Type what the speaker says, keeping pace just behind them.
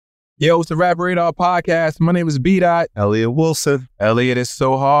Yo, it's the Rap Radar Podcast. My name is B-Dot. Elliot Wilson. Elliot, it's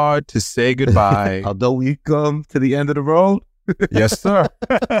so hard to say goodbye. Although we come to the end of the road. Yes, sir.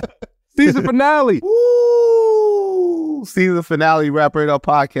 Season finale. Woo! Season finale, Rap Radar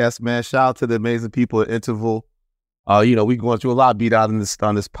Podcast, man. Shout out to the amazing people at Interval. We're going through a lot, B-Dot, on this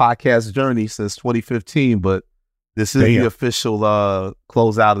podcast journey since 2015, but this is the official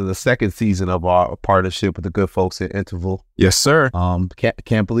closeout of the second season of our partnership with the good folks at Interval. Yes, sir.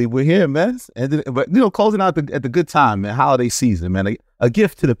 Can't believe we're here, man. But closing out at the good time, man. Holiday season, man. A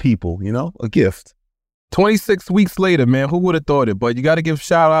gift to the people, a gift. 26 weeks later, man. Who would have thought it? But you got to give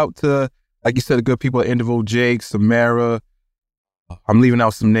shout out to, like you said, the good people at Interval, Jake, Samara. I'm leaving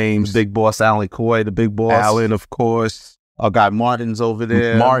out some names. The big boss, Alan Coy, the big boss. Alan, of course. Our guy Martin's over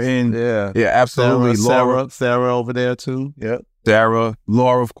there. Martin. Yeah, absolutely. Sarah over there too. Yeah. Sarah,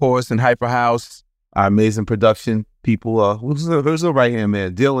 Laura, of course, and Hyper House. Our amazing production people. Who's the right hand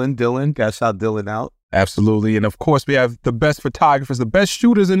man? Dylan. Gotta shout Dylan out. Absolutely. And of course, we have the best photographers, the best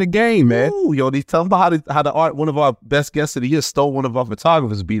shooters in the game, man. Ooh, tell them about how one of our best guests of the year stole one of our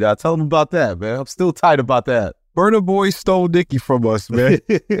photographers, B-Dot. Tell them about that, man. I'm still tight about that. Burna Boy stole Nikki from us, man.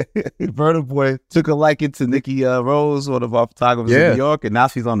 Burna Boy took a liking to Nikki Rose, one of our photographers in New York, and now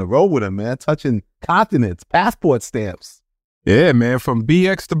she's on the road with him, man, touching continents, passport stamps. Yeah, man, from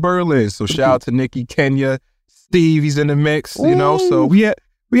BX to Berlin. So shout out to Nikki, Kenya, Steve, he's in the mix, So we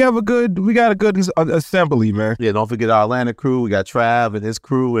got a good assembly, man. Yeah, don't forget our Atlanta crew. We got Trav and his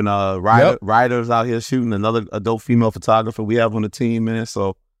crew and Ryder's out here shooting, another adult female photographer we have on the team, man.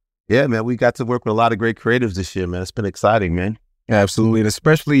 So yeah, man, we got to work with a lot of great creatives this year, man. It's been exciting, man. Absolutely. And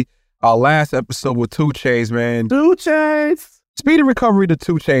especially our last episode with 2 Chainz, man. 2 Chainz. Speedy recovery to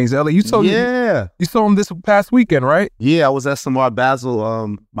 2 Chainz, Ellie. You saw him this past weekend, right? Yeah, I was at Samar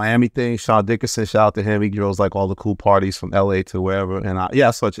Basel, Miami thing. Sean Dickerson, shout out to him. He throws like all the cool parties from LA to wherever. And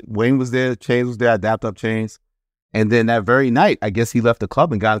I saw Wayne was there, Chainz was there, I dapped up Chainz. And then that very night, I guess he left the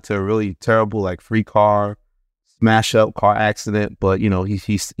club and got into a really terrible, like, free car smash up, car accident. But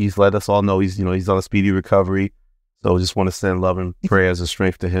he's let us all know he's on a speedy recovery. So just want to send love and prayers and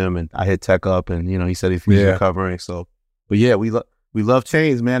strength to him. And I hit Tech up, and he said he's recovering. So, but yeah, we love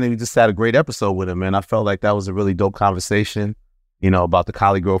Chainz, man, and we just had a great episode with him, man. I felt like that was a really dope conversation, about the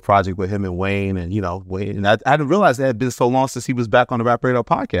Collie Grove project with him and Wayne, and Wayne. And I didn't realize it had been so long since he was back on the Rap Radar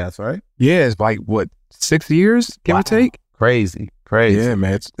Podcast, right? Yeah, it's like 6 years, give or take. Crazy. Yeah,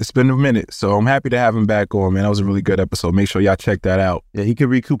 man, it's been a minute, so I'm happy to have him back on, man. That was a really good episode. Make sure y'all check that out. Yeah, he could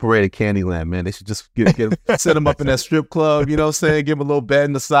recuperate at Candyland, man. They should just set him up in that strip club, give him a little bed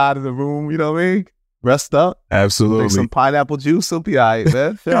in the side of the room, rest up. Absolutely. Drink some pineapple juice, he'll be all right,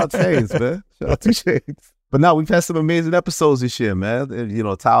 man. Shout out Chainz, man. Shout out to Chainz. But no, we've had some amazing episodes this year, man.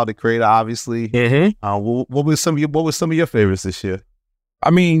 And, Tyler, the creator, obviously. Mm-hmm. What were some of your favorites this year? I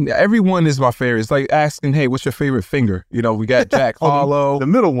mean, everyone is my favorite. It's like asking, hey, what's your favorite finger? We got Jack Harlow. The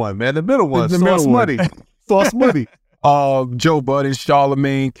middle one, man. The middle one. Sauce Money. Sauce Money. Joe Budden,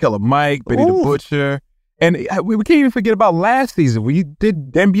 Charlemagne, Killer Mike, Benny the Butcher. And we can't even forget about last season. We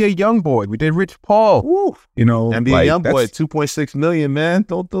did NBA YoungBoy. We did Rich Paul. Ooh. NBA YoungBoy, 2.6 million, man.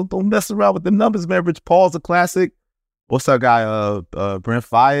 Don't mess around with the numbers, man. Rich Paul's a classic. What's our guy? Brent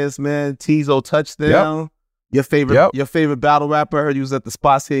Fires, man. Tizo Touchdown. Yep. Your favorite battle rapper? I heard you was at the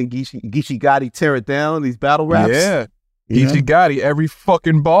spots here in Geechee Gotti. Tear it down, these battle raps. Yeah. Geechee Gotti, every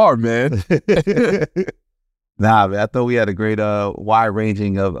fucking bar, man. Nah, man, I thought we had a great wide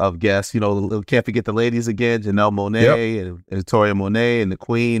ranging of guests. Can't forget the ladies again, Janelle Monáe and Victoria Monet and the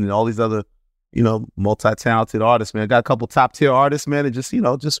Queen and all these other, multi-talented artists, man. Got a couple top-tier artists, man, and just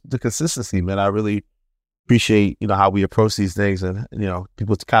the consistency, man. I really appreciate, how we approach these things, and,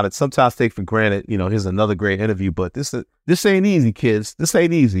 people kind of sometimes take for granted, here's another great interview, but this ain't easy, kids. This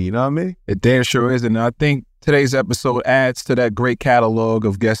ain't easy, you know what I mean? It damn sure is, and I think today's episode adds to that great catalog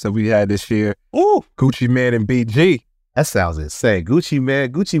of guests that we had this year. Ooh. Gucci Mane and BG. That sounds insane. Gucci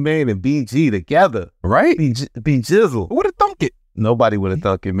Mane and BG together. Right? B Jizzle. Who would have thunk it? Nobody would have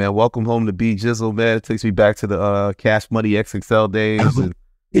thunk it, man. Welcome home to B Jizzle, man. It takes me back to the Cash Money XXL days, and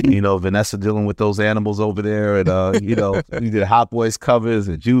Vanessa dealing with those animals over there, and we did Hot Boys covers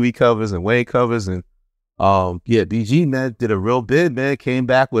and Juvie covers and Wayne covers, and BG, man, did a real bid, man. Came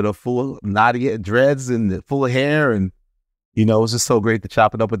back with a full naughty dreads and full of hair, and it was just so great to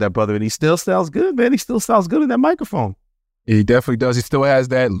chop it up with that brother, and he still sounds good, man. He still sounds good in that microphone. He definitely does. He still has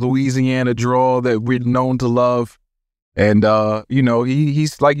that Louisiana drawl that we're known to love. And,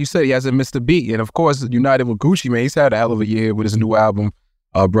 he's, like you said, he hasn't missed a beat. And, of course, united with Gucci, man, he's had a hell of a year with his new album,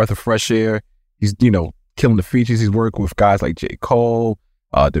 Breath of Fresh Air. He's, killing the features. He's working with guys like J. Cole,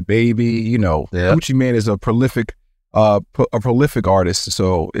 DaBaby, Gucci Mane is a prolific a prolific artist.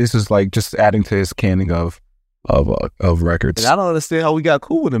 So this is like just adding to his canon of records. And I don't understand how we got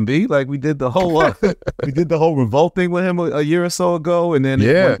cool with him, B. Like we did the whole revolt thing with him a year or so ago, and then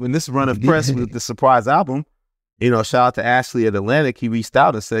when this run of press with the surprise album, shout out to Ashley at Atlantic. He reached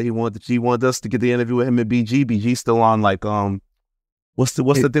out and said he wanted us to get the interview with him at BG. BG's still on like what's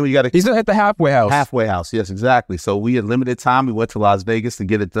the thing we got to? He's at the Halfway House. Halfway House, yes, exactly. So we had limited time. We went to Las Vegas to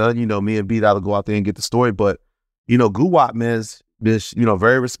get it done. Me and B-Dot will go out there and get the story, but Guwap, man, is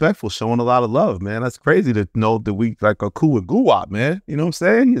very respectful, showing a lot of love, man. That's crazy to know that we like are cool with Guwap, man. You know what I'm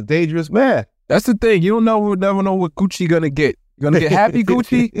saying? He's a dangerous man. That's the thing. You never know what Gucci gonna get. You gonna get happy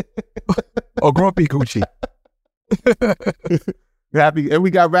Gucci or grumpy Gucci? Happy, and we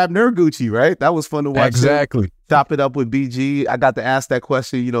got Rap Nerd Gucci, right? That was fun to watch. Exactly. Chop it up with BG. I got to ask that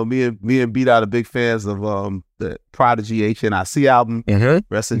question. Me and B-Dot are big fans of the Prodigy HNIC album.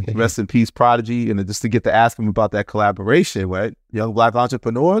 Mm-hmm. Rest in peace, Prodigy. And just to get to ask him about that collaboration, right? Young Black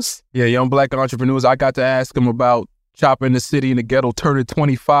Entrepreneurs. Yeah, Young Black Entrepreneurs. I got to ask him about Chopping the City in the Ghetto turning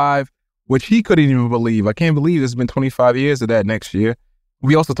 25, which he couldn't even believe. I can't believe it's been 25 years of that next year.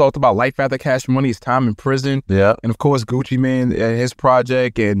 We also talked about Life After Cash Money, his time in prison. Yeah. And of course, Gucci Mane and his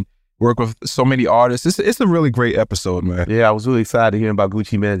project, and work with so many artists. It's a really great episode, man. Yeah, I was really excited to hear about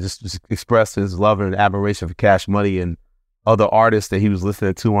Gucci Mane just express his love and admiration for Cash Money and other artists that he was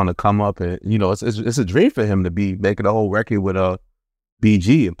listening to on the come up. And, it's a dream for him to be making a whole record with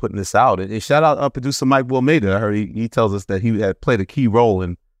BG and putting this out. And shout out producer Mike Wilmeda. I heard he tells us that he had played a key role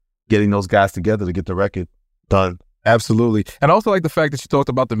in getting those guys together to get the record done. Absolutely. And I also like the fact that you talked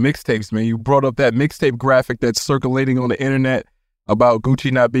about the mixtapes, man. You brought up that mixtape graphic that's circulating on the internet about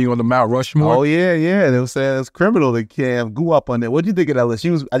Gucci not being on the Mount Rushmore. Oh, yeah. They were saying it's criminal to have Guwap on there. What do you think of that list?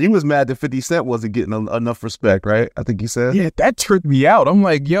 You was mad that 50 Cent wasn't getting enough respect, right? I think you said. Yeah, that tripped me out. I'm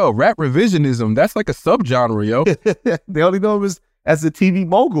like, yo, rap revisionism, that's like a subgenre, yo. They only know him as a TV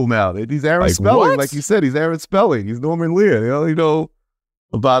mogul now. He's Aaron Spelling, what? like you said. He's Aaron Spelling. He's Norman Lear. They only know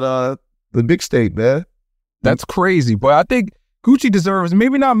about the mixtape, man. That's crazy. But I think Gucci deserves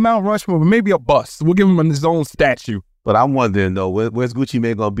maybe not Mount Rushmore, but maybe a bust. We'll give him his own statue. But I'm wondering though, where's Gucci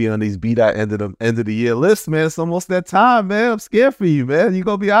Mane gonna be on these B-Dot end of the year list, man? It's almost that time, man. I'm scared for you, man. You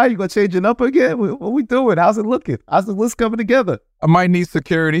gonna be all right? You gonna change it up again? What we doing? How's it looking? How's the list coming together? I might need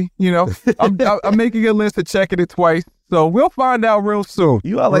security. I'm making a list of checking it twice. So we'll find out real soon.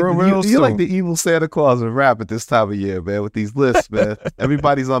 You are like you're like the evil Santa Claus of rap at this time of year, man, with these lists, man.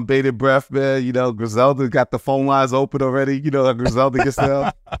 Everybody's on bated breath, man. Griselda got the phone lines open already. Griselda gets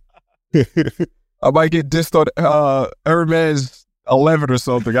down. I might get dissed on Hermes 11 or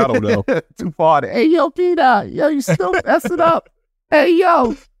something. I don't know. Too far. Hey, yo, Peter. Yo, you still messing up. Hey,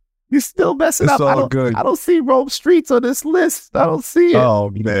 yo, you still messing it's up. All good. I don't see Rome Streets on this list. I don't see it. Oh,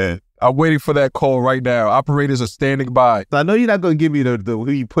 man. I'm waiting for that call right now. Operators are standing by. So I know you're not going to give me the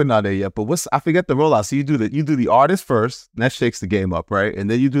who you putting out there yet, but I forget the rollout. So you do the artist first, and that shakes the game up, right? And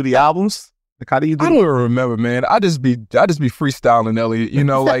then you do the albums. Like, how do you do? I don't even remember, man. I just be freestyling, Elliot.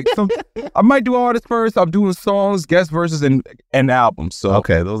 I might do artists first. I'm doing songs, guest verses, and albums. So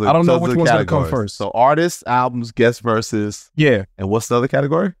okay, I don't know which one's gonna come first. So artists, albums, guest verses. Yeah. And what's the other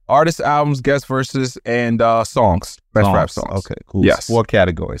category? Artists, albums, guest verses, and songs. Best rap songs. Okay, cool. Yes. 4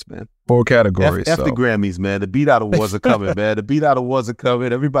 categories, man. 4 categories. F the Grammys, man. The Beat-Out Awards are coming, man. The Beat-Out Awards are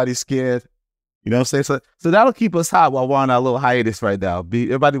coming. Everybody's scared. You know what I'm saying? So that'll keep us hot while we're on our little hiatus right now.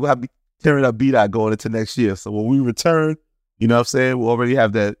 Everybody will have tearing up Beat-Out going into next year. So when we return, you know what I'm saying? We'll already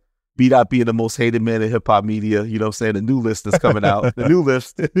have that Beat-Out being the most hated man in hip-hop media. You know what I'm saying? The new list that's coming out. The new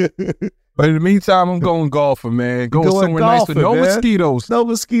list. But in the meantime, I'm going golfing, man. Going somewhere nice with no mosquitoes. No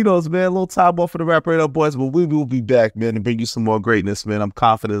mosquitoes, man. A little time off for the Rap Radar boys, but we will be back, man, and bring you some more greatness, man. I'm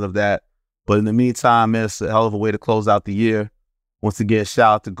confident of that. But in the meantime, man, it's a hell of a way to close out the year. Once again,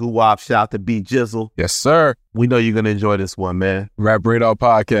 shout out to Guwap, shout out to B Jizzle. Yes, sir. We know you're going to enjoy this one, man. Rap Radar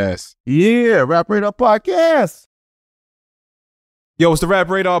Podcast. Yeah, Rap Radar Podcast. Yo, it's the Rap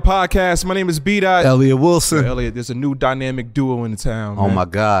Radar Podcast. My name is B-Dot. Elliot Wilson. Elliot, there's a new dynamic duo in the town, Oh, man. my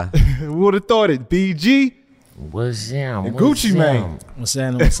God. Who would have thought it? BG What's down? and Gucci Mane. What's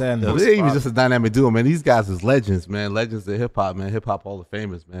happening? It ain't even just a dynamic duo, man. These guys is legends, man. Legends of hip-hop, man. Hip-Hop Hall of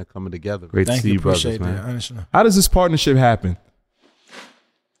Famers, man, coming together. Great to Thank see you. you brothers, Appreciate man. that. Honestly. How does this partnership happen?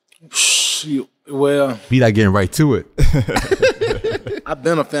 Well, B-Dot getting right to it. I've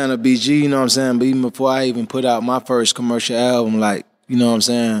been a fan of BG, you know what I'm saying? But even before I even put out my first commercial album, like, you know what I'm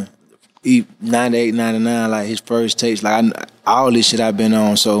saying? 98, 99, like his first tapes, like all this shit I've been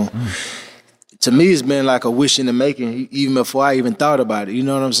on. So to me, it's been like a wish in the making, even before I even thought about it. You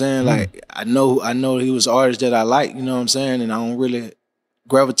know what I'm saying? Like I know he was an artist that I like, you know what I'm saying? And I don't really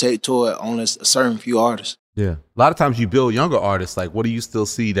gravitate toward only a certain few artists. Yeah. A lot of times you build younger artists. Like, what do you still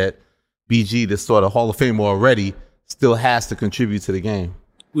see that BG, this sort of Hall of Famer already, still has to contribute to the game?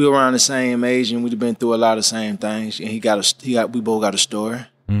 We were around the same age, and we've been through a lot of the same things. And we both got a story.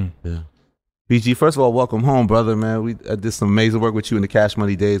 Yeah. BG, first of all, welcome home, brother, man. We did some amazing work with you in the Cash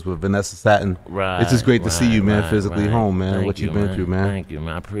Money days with Vanessa Satin. Right. It's just great to see you, man, physically home, man. Thank what you, you've been through, man. Thank you,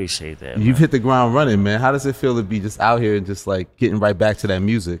 man. I appreciate that. You've hit the ground running, man. How does it feel to be just out here and just like getting right back to that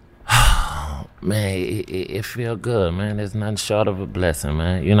music? Man, it feel good, man. There's nothing short of a blessing,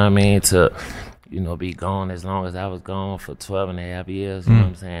 man. You know what I mean? To, be gone as long as I was gone for 12 and a half years, you know what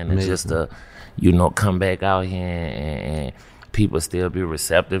I'm saying? And just to, come back out here and people still be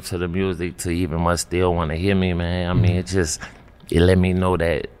receptive to the music, to even much still want to hear me, man. I mean, it let me know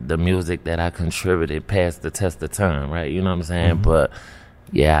that the music that I contributed passed the test of time, right? You know what I'm saying? But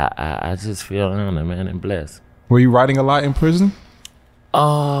yeah, I just feel honored, man, and blessed. Were you writing a lot in prison?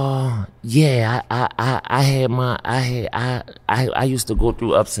 Yeah, I used to go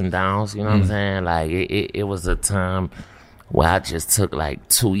through ups and downs, you know what I'm saying? Like it was a time where I just took like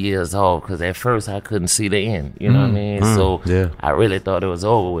 2 years off, because at first I couldn't see the end, you know what I mean? So I really thought it was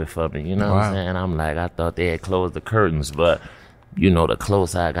over with for me, you know what I'm saying? I'm like, I thought they had closed the curtains, but the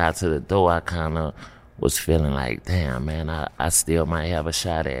closer I got to the door, I kind of was feeling like, damn, man, I still might have a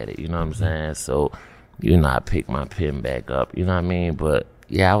shot at it, you know what I'm saying? So, I picked my pen back up, you know what I mean? But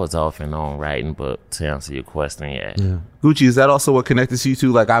yeah, I was off and on writing, but to answer your question, yeah. Gucci, is that also what connected you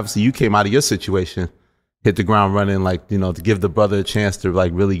to? Like, obviously you came out of your situation, hit the ground running, like, to give the brother a chance to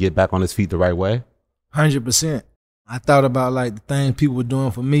like really get back on his feet the right way? 100%. I thought about like the things people were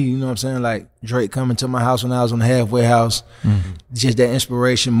doing for me, you know what I'm saying? Like Drake coming to my house when I was on the halfway house. Just that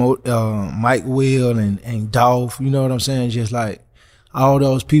inspiration, Mike Will and Dolph, you know what I'm saying? Just like all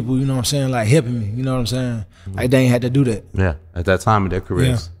those people, you know what I'm saying, like helping me, you know what I'm saying? Like they ain't had to do that. Yeah, at that time in their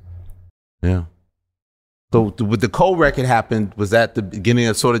careers. Yeah. So with the Cole record happened, was that the beginning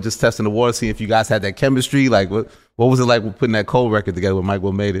of sort of just testing the water, seeing if you guys had that chemistry? Like what was it like with putting that Cole record together when Mike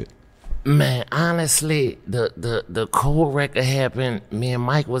Will made it? Man, honestly, the Cole record happened. Me and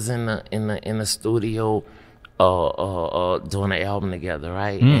Mike was in the studio doing the album together,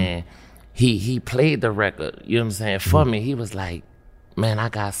 right? And he played the record, you know what I'm saying? For me, he was like, man, I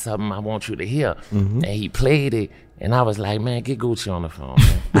got something I want you to hear. And he played it, and I was like, man, get Gucci on the phone,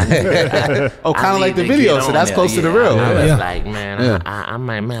 man. Kind of like the video, so that's close to the real. I was like, man,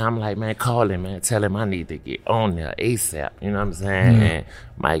 I'm like, man, call him, man, tell him I need to get on there ASAP, you know what I'm saying? And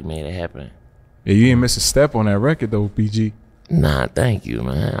Mike made it happen. Yeah, you didn't miss a step on that record though, BG. Nah, thank you,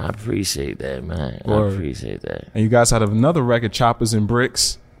 man. I appreciate that, man. Word. I appreciate that. And you guys had another record, Choppers and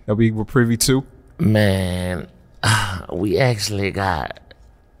Bricks, that we were privy to. Man, we actually got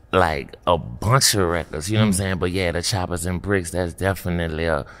like a bunch of records, you know what I'm saying? But yeah, the Choppers and Bricks, that's definitely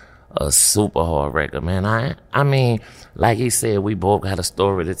a super hard record, man. I mean, like he said, we both got a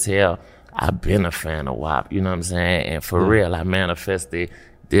story to tell. I've been a fan of WAP, you know what I'm saying? And for real, I manifested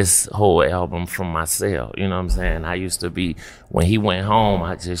this whole album from myself, you know what I'm saying? I used to be, when he went home,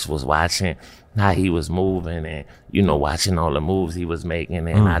 I just was watching how he was moving and, watching all the moves he was making,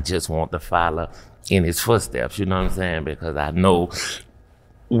 and I just want to follow in his footsteps, you know what I'm saying? Because I know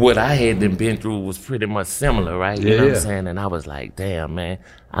what I had been through was pretty much similar, right? You know what I'm saying? And I was like, damn, man,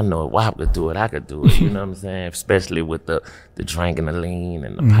 I know if WAP could do it, I could do it, you know what I'm saying? Especially with the drinking the lean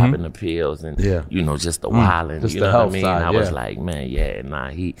and the popping the pills and, just the wilding, just you the know what I health mean? side, I was like, man,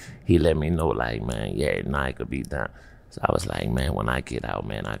 he let me know, like, man, it could be done. So I was like, man, when I get out,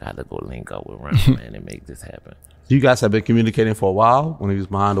 man, I got to go link up with Ron, man, and make this happen. You guys have been communicating for a while when he was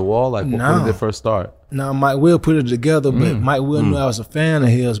behind the wall? Like, when did it first start? No, Mike Will put it together, but Mike Will knew I was a fan of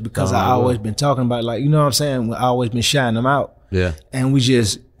his because I always been talking about, like, you know what I'm saying? I always been shouting him out. Yeah. And we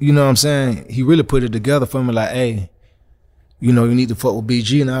just, you know what I'm saying? He really put it together for me, like, hey, you need to fuck with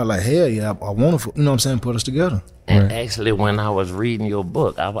BG. And I was like, hell yeah, I want to, you know what I'm saying, put us together. And actually, when I was reading your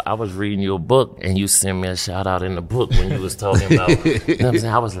book, I was reading your book, and you sent me a shout out in the book when you was talking about, you know what I'm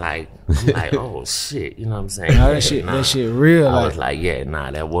saying? I was like, oh shit, you know what I'm saying? Nah, that shit real. I was like,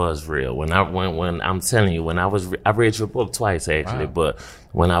 that was real. When I'm telling you, I read your book twice actually, but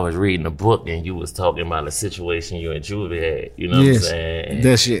when I was reading the book and you was talking about the situation you and Juvie had, you know what I'm saying? And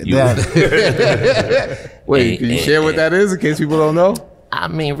that shit. Wait, can you share what that is in case people don't know? I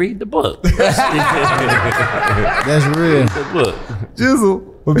mean, read the book. That's real. The book. Jizzle.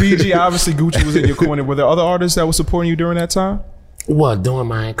 But BG, obviously Gucci was in your corner. Were there other artists that were supporting you during that time? Well, during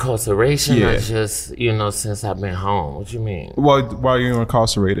my incarceration, I just, since I've been home. What you mean? While you were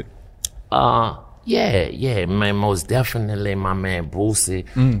incarcerated? Yeah, man, most definitely my man Boosie.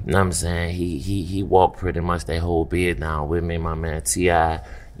 You know what I'm saying? He walked pretty much that whole bid down with me, my man T.I.,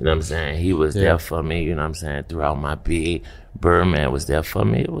 You know what I'm saying? He was there for me, you know what I'm saying, throughout my bid. Birdman was there for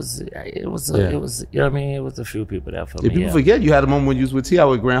me. It was, you know what I mean? It was a few people there for me. People forget you had a moment when you was with T.I.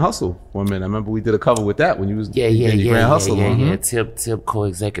 with Grand Hustle one minute. I remember we did a cover with that when you was Grand Hustle. Tip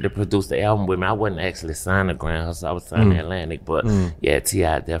co-executive produced the album with me. I wasn't actually signed to Grand Hustle. I was signed to Atlantic, but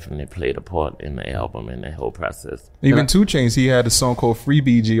T.I. definitely played a part in the album and that whole process. Even 2 Chainz, he had a song called Free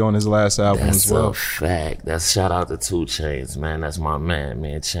BG on his last album as well. That's a fact. That's shout out to 2 Chainz, man. That's my man.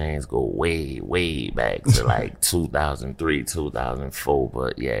 Me and Chainz go way, way back to like 2003, 2004.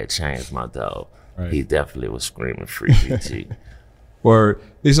 But yeah, Chainz my dog. Right. He definitely was screaming Free BG. Or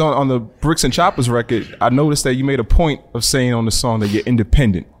it's on the Bricks and Choppers record. I noticed that you made a point of saying on the song that you're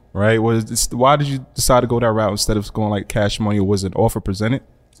independent, right? Why did you decide to go that route instead of going like Cash Money, or was an offer presented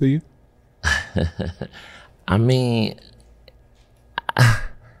to you? I mean,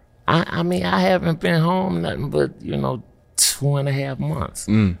 I haven't been home nothing but, 2.5 months.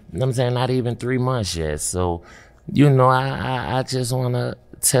 You know what I'm saying? Not even 3 months yet. So, I just want to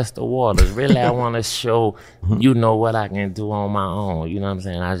test the waters. Really, I want to show, what I can do on my own. You know what I'm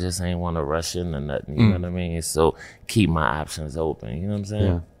saying? I just ain't want to rush into nothing. You know what I mean? So, keep my options open. You know what I'm saying?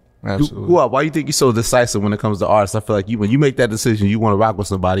 Yeah. Absolutely. Why do you think you're so decisive when it comes to artists? I feel like when you make that decision, you want to rock with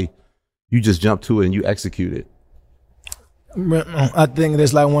somebody, you just jump to it and you execute it. I think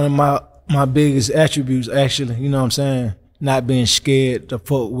that's like one of my biggest attributes, actually. You know what I'm saying? Not being scared to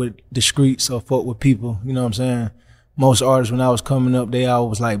fuck with the streets or fuck with people. You know what I'm saying? Most artists, when I was coming up, they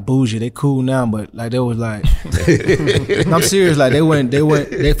always like bougie. They cool now, but like they was like, I'm serious. Like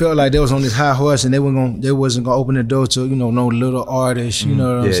they felt like they was on this high horse and they wasn't gonna open the door to no little artists. You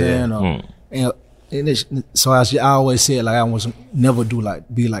know what I'm saying? So I always said like I was never be like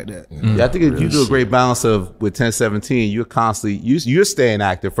that. Yeah, I think if you do a great balance of with 1017, you're constantly you're staying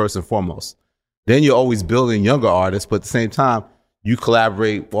active first and foremost. Then you're always building younger artists, but at the same time, you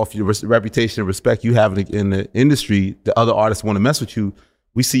collaborate off your reputation and respect you have in the industry. The other artists want to mess with you.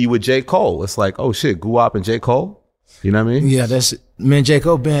 We see you with J. Cole. It's like, oh shit, Guwap and J. Cole. You know what I mean? Yeah, that's it. Me and J.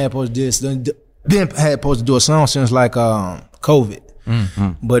 Cole been supposed to do a song since like COVID.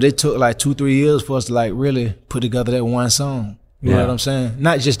 Mm-hmm. But it took like 2-3 years for us to like really put together that one song. You know what I'm saying?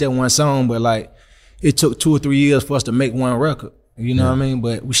 Not just that one song, but like it took 2 or 3 years for us to make one record. You know what I mean?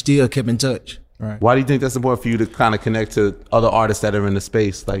 But we still kept in touch. Right. Why do you think that's important for you to kind of connect to other artists that are in the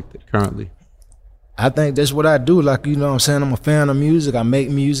space like currently? I think that's what I do. Like, you know what I'm saying? I'm a fan of music. I make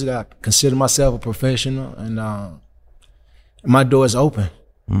music. I consider myself a professional. And my door is open.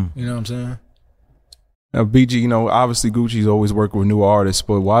 You know what I'm saying? Now, BG, obviously Gucci's always working with new artists,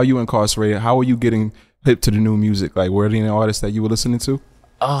 but while you incarcerated, how are you getting hip to the new music? Like, were there any artists that you were listening to?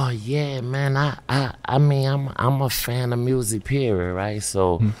 Oh yeah, man. I mean, I'm a fan of music, period, right?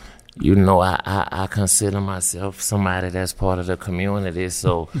 So, I consider myself somebody that's part of the community.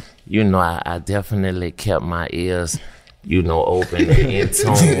 So, I definitely kept my ears, open and in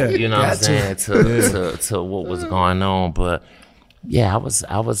tune. You know what I'm saying, to what was going on, but. Yeah,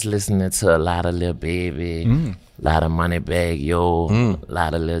 I was listening to a lot of Lil Baby, a lot of Moneybagg Yo, a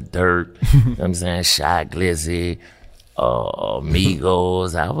lot of Lil Durk, you know what I'm saying, Shy Glizzy,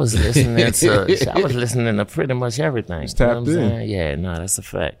 Migos. I was listening to pretty much everything. Just tapped in. Saying? Yeah, no, that's a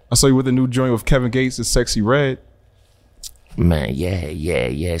fact. I saw you with a new joint with Kevin Gates, it's Sexy Red. Man,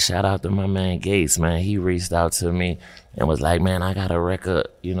 yeah. Shout out to my man Gates, man. He reached out to me and was like, man, I got a record,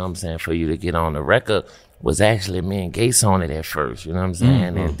 you know what I'm saying, for you to get on the record. Was actually me and Gates on it at first, you know what I'm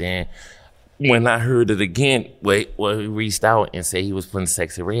saying? And then when I heard it again, he reached out and said he was putting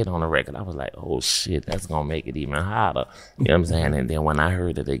Sexy Red on the record, I was like, oh shit, that's gonna make it even hotter. You know what I'm saying? And then when I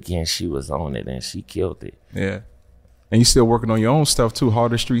heard it again, she was on it and she killed it. Yeah. And you still working on your own stuff too,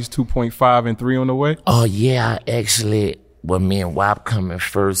 Harder Streets 2.5 and 3 on the way? Oh yeah, me and WAP coming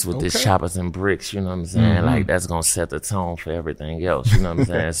first with this Choppers and Bricks, you know what I'm saying? Like, that's gonna set the tone for everything else, you know what I'm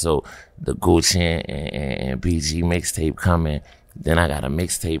saying? So, the Gucci and BG mixtape coming. Then I got a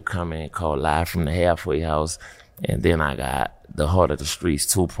mixtape coming called Live from the Halfway House. And then I got The Heart of the Streets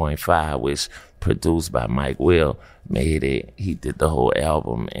 2.5, which produced by Mike Will, made it. He did the whole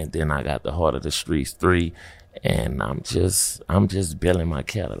album. And then I got The Heart of the Streets 3. And I'm just building my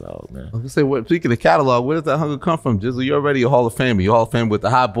catalog, man. I was gonna say, speaking of catalog, where does that hunger come from, Jizzle? You're already a Hall of Famer. You're Hall of Fame with the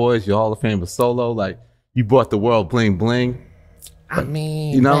Hot Boys. You're Hall of Fame with Solo. Like, you brought the world bling bling. I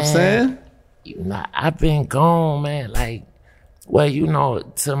mean, you know what I'm saying? I've been gone, man. Like, well,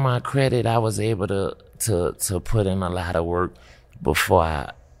 to my credit, I was able to put in a lot of work before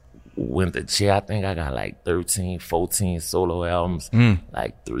I went to jail. I think I got like 13, 14 solo albums,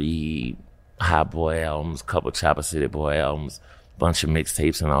 like 3 Hot Boy albums, couple Chopper City Boy albums, bunch of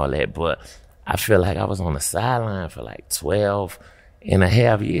mixtapes and all that. But I feel like I was on the sideline for like 12, in a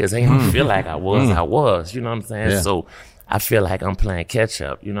half years. Ain't even feel like I was, you know what I'm saying? Yeah. So I feel like I'm playing catch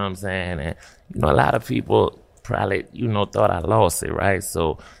up, you know what I'm saying? And, you know, a lot of people probably, you know, thought I lost it, right?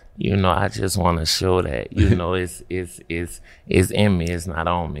 So, you know, I just want to show that, you know, it's in me, it's not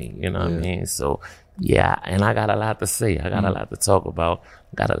on me, you know what I mean? So, yeah, and I got a lot to say. I got a lot to talk about.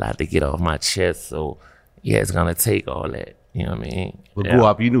 Got a lot to get off my chest. So, yeah, it's going to take all that, you know what I mean? But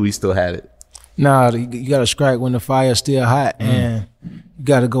Guap, you knew he still had it. Nah, you gotta strike when the fire's still hot, and you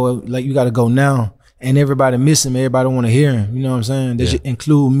gotta go now. And everybody miss him. Everybody want to hear him. You know what I'm saying? They should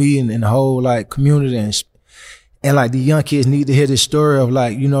include me in the whole like community, and like the young kids need to hear this story of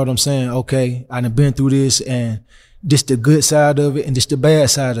like, you know what I'm saying? Okay, I done been through this, and this the good side of it, and this the bad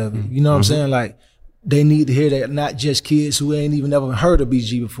side of it. You know what I'm saying? Like they need to hear that, not just kids who ain't even ever heard of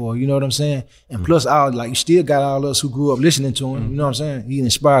BG before. You know what I'm saying? And plus, you still got all us who grew up listening to him. You know what I'm saying? He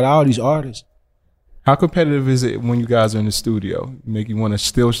inspired all these artists. How competitive is it when you guys are in the studio? Make you want to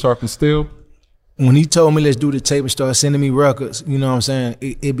still sharpen steel? When he told me let's do the tape and start sending me records, you know what I'm saying?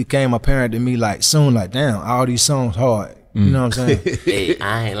 It became apparent to me like soon, like damn, all these songs hard. You know what I'm saying? Hey,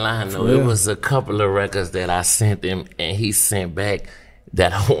 I ain't lying though. It was a couple of records that I sent him, and he sent back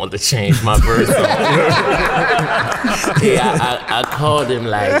that I wanted to change my verse on. Hey, I called him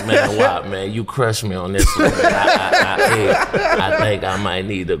like, man, what, man, you crushed me on this one. I think I might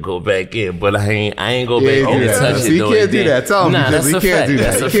need to go back in, but I ain't go back in and touch it. You can't do that. Tell him, you can't do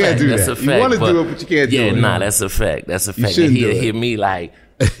that. You can't do that. You want to do it, but you can't do it. Yeah, nah, that's a fact. That's a fact. And he'll hit me like,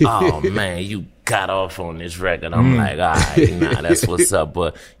 oh man, you got off on this record. I'm like, all right, nah, that's what's up.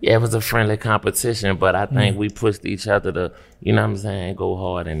 But yeah, it was a friendly competition, but I think we pushed each other to, you know what I'm saying, go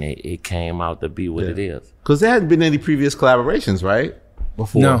hard, and it came out to be what it is. Because there hadn't been any previous collaborations, right?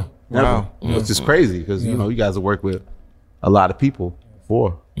 Before. No. Wow. Which is crazy because, you know, you guys have worked with a lot of people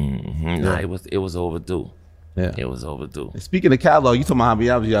before. Nah, it was overdue. Yeah. It was overdue. And speaking of catalog, you talking about how many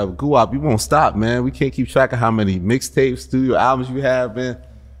albums you have. Guap, you won't stop, man. We can't keep track of how many mixtapes, studio albums you have, man.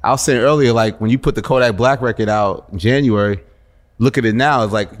 I was saying earlier, like when you put the Kodak Black record out in January, look at it now.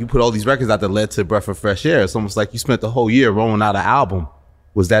 It's like you put all these records out that led to Breath of Fresh Air. It's almost like you spent the whole year rolling out an album.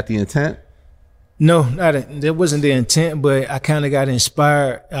 Was that the intent? No, that wasn't the intent, but I kind of got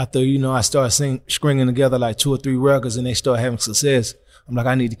inspired after, you know, I started stringing together like 2 or 3 records and they started having success. I'm like,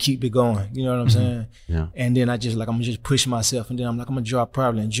 I need to keep it going. You know what I'm saying? Yeah. And then I'm gonna just push myself, and then I'm like, I'm gonna drop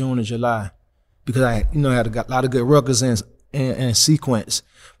probably in June or July because I, you know, had a lot of good records and sequence.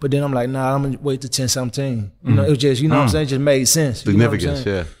 But then I'm like, nah, I'm gonna wait till 10-17. You know, it was just, you know what I'm saying? It just made sense. Significance,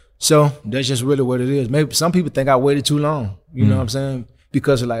 you know So that's just really what it is. Maybe some people think I waited too long. You know what I'm saying?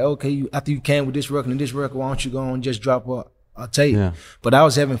 Because they're like, okay, after you came with this record and this record, why don't you go and just drop a tape? Yeah. But I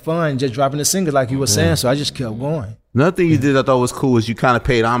was having fun just dropping a single like you were saying, so I just kept going. Another thing you did I thought was cool is you kind of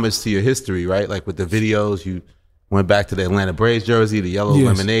paid homage to your history, right? Like with the videos, you went back to the Atlanta Braves jersey, the yellow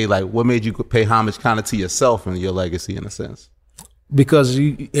lemonade. Like what made you pay homage kind of to yourself and your legacy in a sense? Because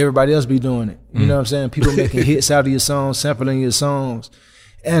everybody else be doing it. You know what I'm saying? People making hits out of your songs, sampling your songs.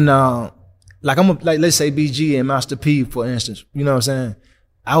 And like let's say BG and Master P, for instance. You know what I'm saying?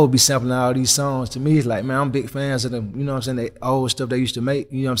 I would be sampling all these songs. To me, it's like, man, I'm big fans of them. You know what I'm saying? The old stuff they used to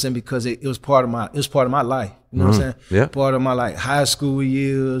make. You know what I'm saying? Because it was part of my life. You know what I'm saying? Yeah. Part of my like high school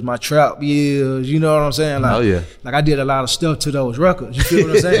years, my trap years. You know what I'm saying? Like, like I did a lot of stuff to those records. You feel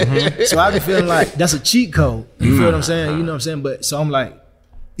what I'm saying? So I be feeling like that's a cheat code. You feel what I'm saying? You know what I'm saying? But so I'm like,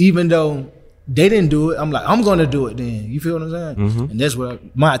 even though they didn't do it, I'm like, I'm gonna do it then. You feel what I'm saying? And that's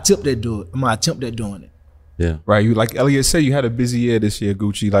what my attempt at doing it. Yeah. Right. You, like Elliot said, you had a busy year this year,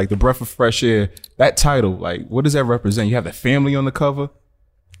 Gucci. Like the Breath of Fresh Air, that title, like what does that represent? You have the family on the cover?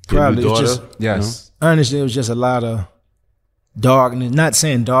 Probably it's just, yes. Honestly, it was just a lot of darkness. Not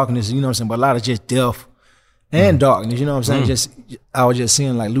saying darkness, you know what I'm saying, but a lot of just death and darkness, you know what I'm saying? I was just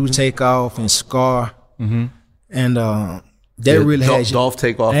seeing like Lou Takeoff and Scar. And that really had Dolph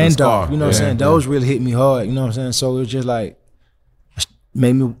Takeoff and Scar. You know what I'm saying? Those really hit me hard, you know what I'm saying? So it was just like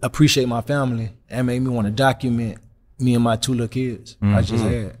made me appreciate my family and made me want to document me and my 2 little kids I just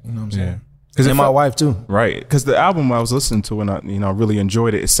had, you know what I'm saying? And my wife too. Right, because the album I was listening to and I really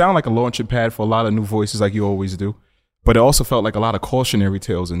enjoyed it. It sounded like a launching pad for a lot of new voices like you always do, but it also felt like a lot of cautionary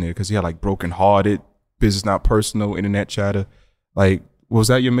tales in there because you had like Broken Hearted, Business Not Personal, Internet Chatter. Like, was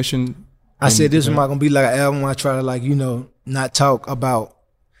that your mission? I said this was not gonna be like an album where I try to like, you know, not talk about,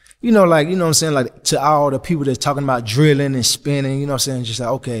 you know, like, you know what I'm saying, like to all the people that's talking about drilling and spinning, you know what I'm saying, just like,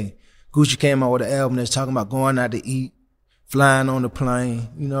 okay, Gucci came out with an album that's talking about going out to eat, flying on the plane,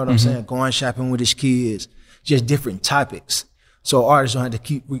 you know what I'm saying, going shopping with his kids, just different topics. So artists don't have to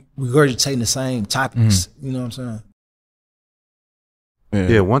keep regurgitating the same topics, you know what I'm saying?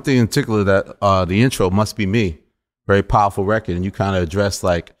 Yeah, one thing in particular that the intro, Must Be Me, very powerful record, and you kind of address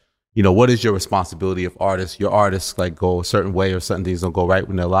like, you know, what is your responsibility if your artists like go a certain way or certain things don't go right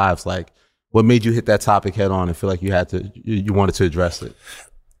in their lives? Like, what made you hit that topic head on and feel like you wanted to address it?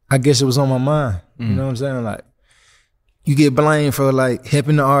 I guess it was on my mind. You know what I'm saying? Like, you get blamed for like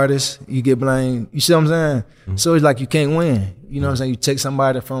helping the artist. You get blamed. You see what I'm saying? So it's like you can't win. You know what I'm saying? You take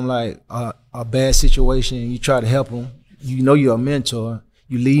somebody from like a bad situation and you try to help them. You know you're a mentor.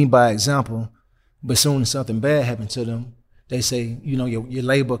 You lead by example. But soon as something bad happened to them, they say, you know, your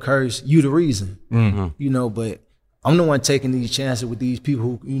label curse, you the reason. You know, but I'm the one taking these chances with these people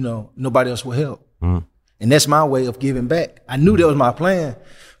who, you know, nobody else will help. And that's my way of giving back. I knew that was my plan.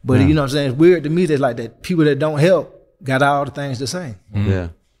 But you know what I'm saying? It's weird to me that like that people that don't help got all the things the same. Yeah.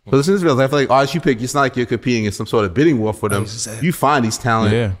 But this is real. I feel like artists you pick, it's not like you're competing in some sort of bidding war for them. Exactly. You find these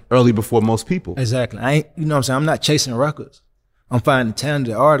talent early before most people. Exactly. I ain't, you know what I'm saying? I'm not chasing records. I'm finding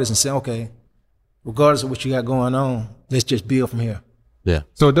talented artists and saying, okay, regardless of what you got going on, let's just build from here. Yeah.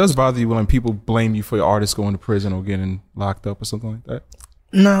 So it does bother you when people blame you for your artists going to prison or getting locked up or something like that?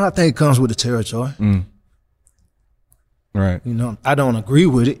 No, I think it comes with the territory. Right. You know, I don't agree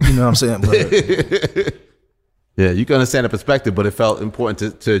with it, you know what I'm saying? But Yeah, you can understand the perspective, but it felt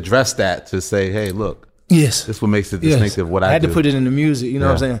important to address that, to say, hey, look, yes. this is what makes it distinctive what I had do. to put it in the music, you know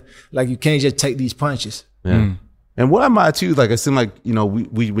what I'm saying? Like you can't just take these punches. Yeah. And what I admire too, like it seemed like, you know,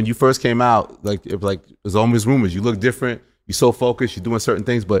 we when you first came out, like there's always rumors. You look different, you're so focused, you're doing certain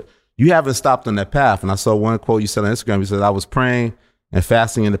things, but you haven't stopped on that path. And I saw one quote you said on Instagram. You said, I was praying and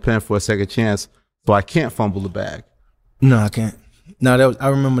fasting in the pen for a second chance, so I can't fumble the bag. No, I can't. No, I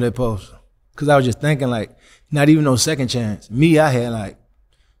remember that post. Cause I was just thinking like, not even no second chance. Me, I had like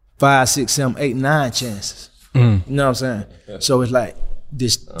 5, 6, 7, 8, 9 chances. You know what I'm saying? So it's like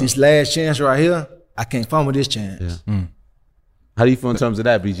this last chance right here, I can't fumble this chance. Yeah. How do you feel in terms of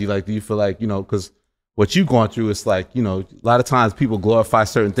that, BG? Like, do you feel like, you know, because what you've gone through is like, you know, a lot of times people glorify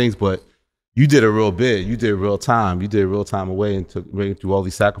certain things, but you did a real bid. You did real time. You did real time away and took right through all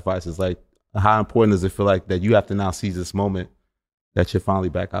these sacrifices. Like, how important does it feel like that you have to now seize this moment that you're finally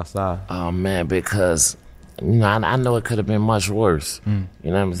back outside? Oh man, because you know, I know it could have been much worse. You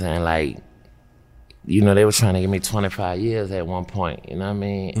know what I'm saying? Like, you know, they were trying to give me 25 years at one point. You know what I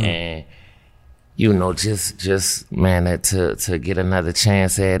mean? And you know, just man, that to get another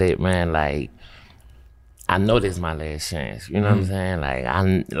chance at it, man. Like, I know this is my last chance. You know what I'm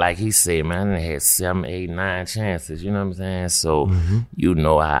saying? Like he said, man, I had 7, 8, 9 chances. You know what I'm saying? So, you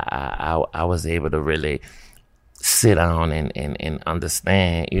know, I was able to really sit down and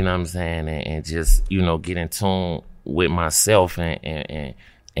understand, you know what I'm saying, and just, you know, get in tune with myself and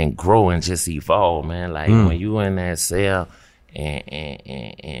grow and just evolve, man. Like when you in that cell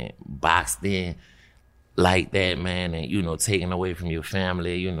and boxed in like that, man, and, you know, taken away from your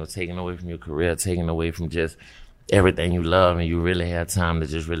family, you know, taken away from your career, taken away from just everything you love, and you really have time to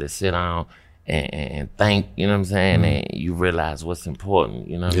just really sit down and think, you know what I'm saying, and you realize what's important,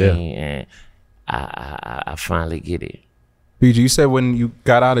 you know what I mean, and I finally get it. BG, you said when you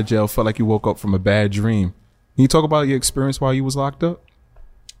got out of jail, felt like you woke up from a bad dream. Can you talk about your experience while you was locked up?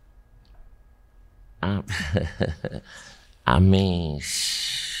 I mean,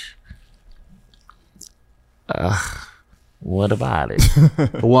 what about it?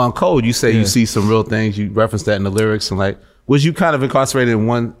 Well, on Code, you say you see some real things. You reference that in the lyrics, and like, was you kind of incarcerated in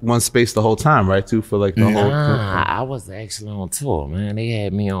one space the whole time, right? Too, for like the whole. Nah, I was actually on tour, man. They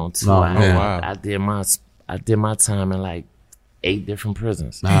had me on tour. Oh, man. Wow. I did my time in like 8 different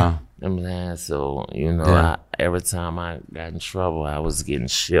prisons. Nah. You know what I'm saying? So, you know, every time I got in trouble, I was getting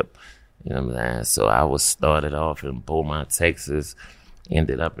shipped. You know what I'm saying? So I was started off in Beaumont, Texas,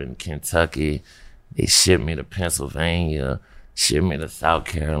 ended up in Kentucky. They shipped me to Pennsylvania, shipped me to South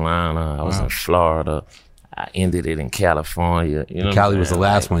Carolina. I was in Florida. I ended it in California. You know, Cali was the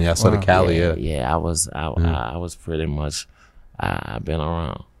last one. Yeah, I saw the Cali. Yeah. I was pretty much. I've been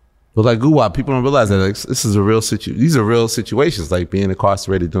around. But like Guwap, people don't realize that like, this is a real these are real situations, like being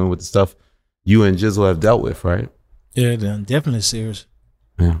incarcerated, doing with the stuff you and Jizzle have dealt with, right? Yeah, definitely serious.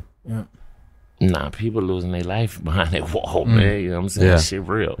 Yeah. Nah, people losing their life behind that wall, man. You know what I'm saying? Yeah. Shit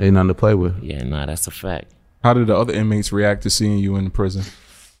real. Ain't nothing to play with. Yeah, nah, that's a fact. How did the other inmates react to seeing you in the prison?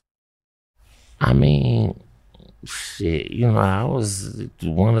 I mean, shit, you know, I was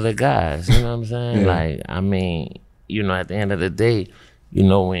one of the guys, you know what I'm saying? Like, I mean, you know, at the end of the day, you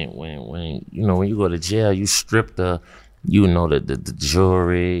know, when you go to jail, you strip the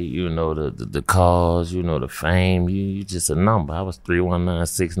jewelry, you know, the cars, you know, the fame, you just a number. I was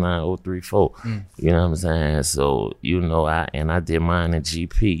 319-69034. You know what I'm saying? So, you know, I did mine in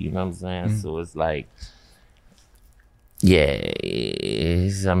GP, you know what I'm saying? So it's like, Yeah, it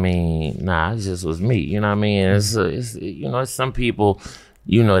just was me. You know what I mean? It's you know, it's some people,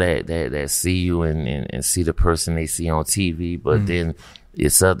 you know, that see you and see the person they see on TV, but then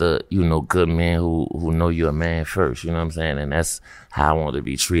it's other, you know, good men who know you're a man first. You know what I'm saying? And that's how I want to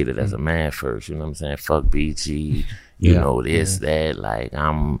be treated, as a man first. You know what I'm saying? Fuck BG, you know, this, that. Like,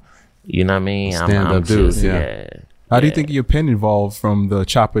 I'm, you know what I mean? I'm dude, just, How do you think your pen evolved from the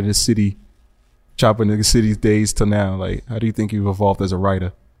Chopper in the City's days to now? Like, how do you think you've evolved as a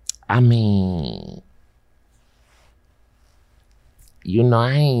writer? I mean, you know,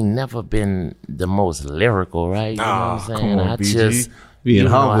 I ain't never been the most lyrical, right? You know what I'm saying? Come on, I BG. just Being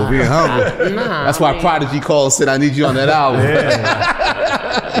humble. That's why Prodigy Cole said, I need you on that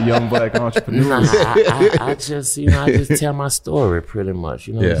album. Young black entrepreneur. I just, you know, I just tell my story pretty much.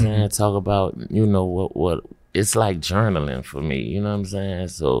 You know what I'm saying? Talk about, you know, what it's like journaling for me. You know what I'm saying?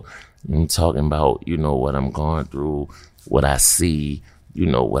 So I'm talking about, you know, what I'm going through, what I see, you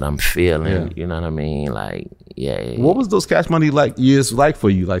know, what I'm feeling. You know what I mean? Like, What was those Cash Money years like for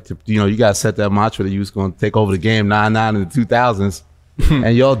you? Like, you know, you guys set that mantra that you was going to take over the game 9-9 in the 2000s.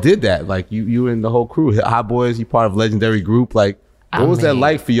 And y'all did that. Like, you and the whole crew, Hot Boys, you part of Legendary Group. Like, what was that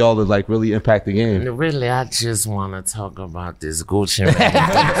like for y'all to like really impact the game? Really, I just want to talk about this Gucci Mane.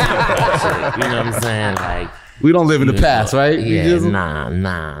 You know what I'm saying? Like, we don't live in the past, right? Yeah,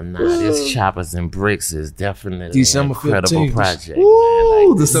 nah. This Choppers and Bricks is definitely December an incredible 15th. project. Ooh, Man.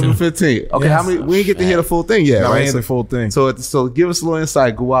 Like, December 15th. Okay, Yes. how many? We didn't get to hear the full thing yet, No, right? ain't the full thing. So give us a little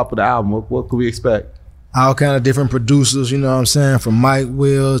insight. Go out with the album. What could we expect? All kind of different producers, you know what I'm saying? From Mike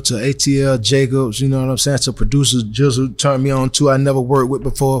Will to ATL Jacobs, you know what I'm saying? To producers just who turned me on to I never worked with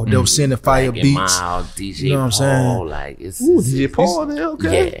before. They were sending fire Black and beats. Mild, DJ You know what I'm Paul, saying? like it's DJ Paul there,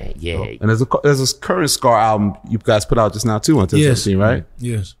 okay. Yeah. And there's a current Scar album you guys put out just now too on 1015, right?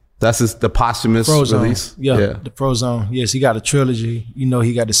 Yes. That's the posthumous Frozone. release. Yeah, the Frozone. Yes, he got a trilogy. You know,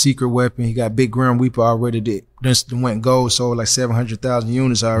 he got the Secret Weapon. He got Big Grim Reaper already. That went gold, sold like 700,000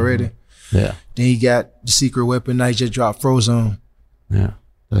 units already. Yeah. Then he got the Secret Weapon. Now he just dropped Frozone. Yeah.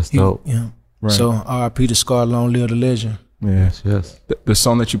 That's dope. Yeah. Right. So R.I.P. to Scar, long live the legend. Yeah. Yes. The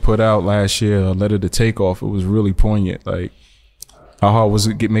song that you put out last year, Letter to Take Off, it was really poignant. Like, how hard was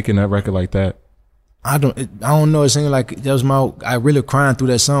it making that record like that? I don't know. It seemed like that was I really crying through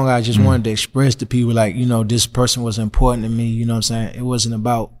that song. I just wanted to express to people, like, you know, this person was important to me. You know what I'm saying? It wasn't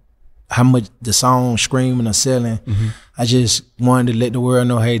about how much the song screaming or selling. I just wanted to let the world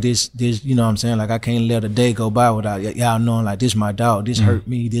know, hey, this, you know what I'm saying? Like, I can't let a day go by without y'all knowing, like, this my dog. This hurt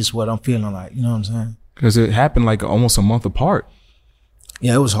me. This is what I'm feeling like. You know what I'm saying? Because it happened like almost a month apart.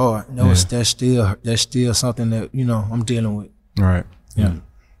 Yeah, it was hard. That's still something that, you know, I'm dealing with. Right. Yeah.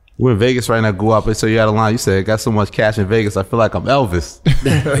 We're in Vegas right now. Go up. So you had a line. You said, got so much cash in Vegas. I feel like I'm Elvis.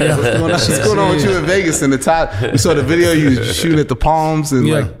 What's going on with you in Vegas? And the top, we saw the video. You was shooting at the Palms. And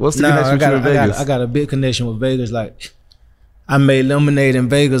like, what's the connection with you in Vegas? I got a big connection with Vegas. Like, I made Lemonade in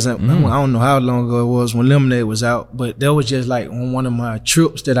Vegas, and I don't know how long ago it was when Lemonade was out, but that was just like on one of my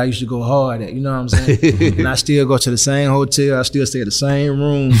trips that I used to go hard at, you know what I'm saying? And I still go to the same hotel, I still stay at the same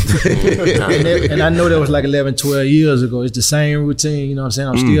room. and I know that was like 11, 12 years ago. It's the same routine, you know what I'm saying?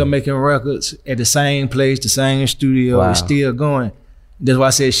 I'm still making records at the same place, the same studio, Wow. it's still going. That's why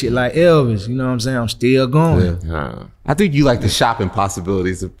I said shit like Elvis, you know what I'm saying? I'm still going. Yeah. I think you like the shopping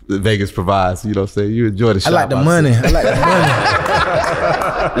possibilities that Vegas provides. You know what I'm saying? You enjoy the I shop. like the money. I like the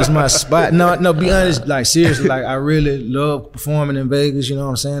money. That's my spot. No, be honest, like seriously, like I really love performing in Vegas, you know what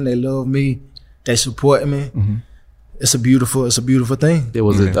I'm saying? They love me. They support me. It's a beautiful thing. It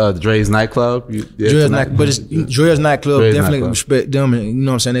was at Dre's nightclub. Dre's nightclub, but it's Dre's nightclub. Dre's Definitely nightclub. respect them, and you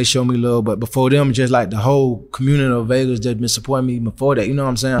know what I'm saying. They show me love, but before them, just like the whole community of Vegas that's been supporting me before that. You know what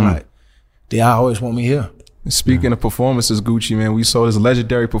I'm saying? Like they always want me here. Speaking of performances, Gucci, man, we saw this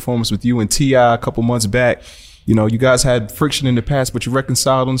legendary performance with you and T.I. a couple months back. You know, you guys had friction in the past, but you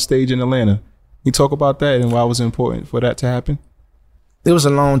reconciled on stage in Atlanta. Can you talk about that and why it was important for that to happen? It was a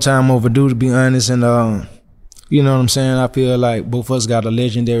long time overdue, to be honest, and you know what I'm saying? I feel like both of us got a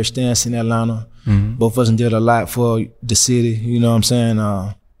legendary stance in Atlanta. Both of us did a lot for the city. You know what I'm saying?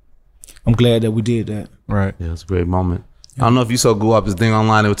 I'm glad that we did that. Right. Yeah, it was a great moment. I don't know if you saw Go Up this thing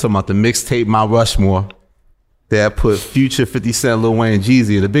online. They were talking about the mixtape Mount Rushmore that put Future, 50 Cent, Lil Wayne,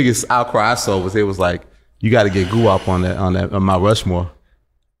 Jeezy. The biggest outcry I saw was they was like, you got to get Go Up on Mount Rushmore.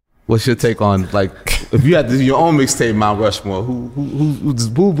 What's your take on, like, if you had to do your own mixtape Mount Rushmore,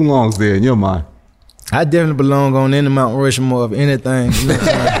 who belongs there in your mind? I definitely belong on any Mount Rushmore of anything. You know what I'm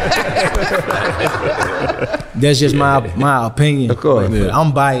saying? That's just my opinion. Of course. But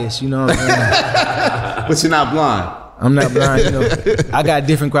I'm biased, you know what I'm saying? But you're not blind. I'm not blind, you know. I got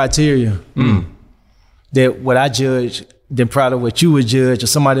different criteria that what I judge than probably what you would judge or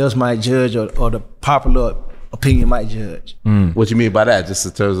somebody else might judge or the popular opinion might judge. What you mean by that? Just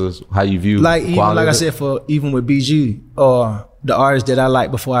in terms of how you view Like the even quality like I of it? said, for even with BG or the artists that I like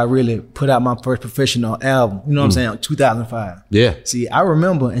before I really put out my first professional album, you know what I'm saying, 2005. Yeah. See, I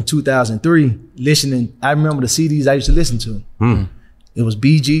remember in 2003 listening. I remember the CDs I used to listen to. It was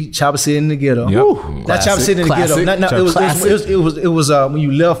BG, Chopper City in the Ghetto. Yep. Not Chopper City in the Ghetto. Classic. It was when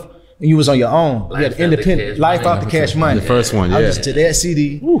you left and you was on your own. You had Life After independent Cash Life Money. After Cash Money. The first one, I yeah. listened to that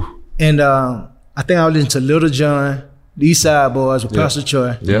CD, and I think I was listening to Little John, the East Side Boys with Pastor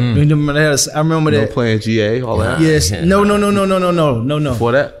Troy. Yeah. I remember No that. playing GA, all that. Yes. No.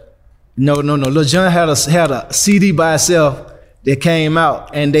 Before that? No. Lil Jon had a CD by itself that came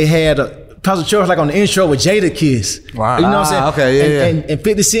out, and they had Pastor Troy was like on the intro with Jada Kiss. Wow. You know what I'm saying? Okay, yeah. And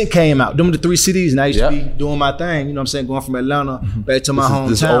 50 Cent came out. Them were the 3 CDs, and I used to Yep. be doing my thing. You know what I'm saying? Going from Atlanta back to my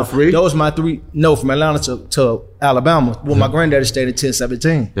This is hometown. 03? Those my 3. No, from Atlanta to Alabama. Well, my granddaddy stayed in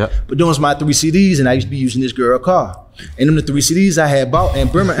 1017. Yep. But those my 3 CDs, and I used to be using this girl car. And them the 3 CDs I had bought in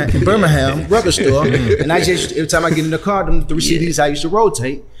Birmingham record store. And I just every time I get in the car, them 3 CDs I used to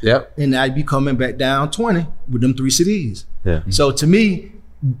rotate. Yep. And I'd be coming back down 20 with them 3 CDs. Yeah. So to me,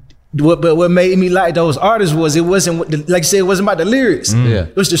 what made me like those artists was it wasn't like you said, it wasn't about the lyrics. Yeah.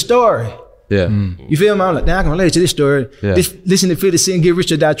 It was the story. Yeah. You feel me? I'm like, damn, I can relate to this story. Yeah. Listen to 50 Cent Get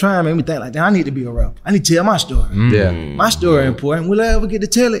Rich or Die Trying made me think like, damn, I need to be a rapper. I need to tell my story. Yeah. My story important. Will I ever get to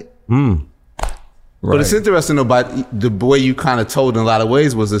tell it? But it's interesting though, about the way you kind of told in a lot of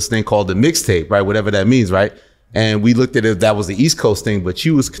ways was this thing called the mixtape, right? Whatever that means, right? And we looked at it, that was the East Coast thing, but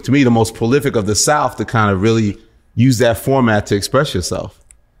you was, to me, the most prolific of the South to kind of really use that format to express yourself.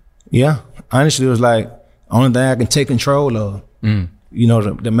 Yeah. Honestly, it was like only thing I can take control of. You know,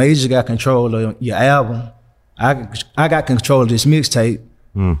 the majors got control of your album. I got control of this mixtape.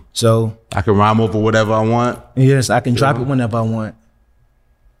 So I can rhyme over whatever I want. yes, I can drop it whenever I want.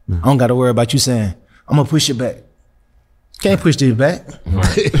 I don't got to worry about you saying, I'm going to push it back. Can't push this back.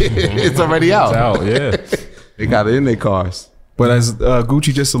 It's already out. Out, yeah. They got it in their cars. But as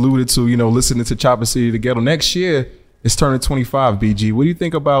Gucci just alluded to, you know, listening to Chopper City, the Ghetto, next year it's turning 25, BG. What do you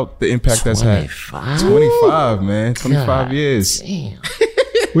think about the impact that's had? 25, man. 25 God years. Damn.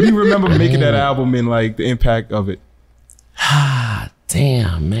 What do you remember making that album and like the impact of it?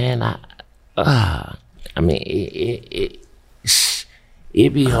 Damn, man. I mean,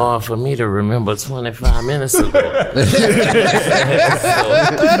 it'd be hard for me to remember 25 minutes ago.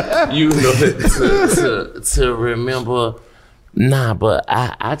 So, you know, to remember. Nah, but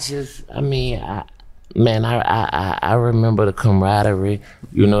I remember the camaraderie,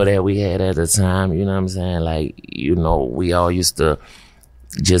 you know, that we had at the time, you know what I'm saying? Like, you know, we all used to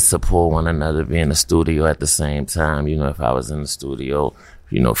just support one another, be in the studio at the same time. You know, if I was in the studio,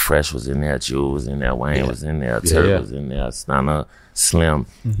 you know, Fresh was in there, Jules was in there, Wayne was in there, Turk was in there, Stunner, Slim,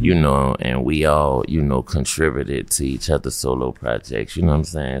 you know, and we all, you know, contributed to each other's solo projects, you know what I'm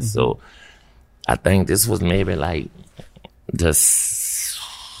saying? So I think this was maybe like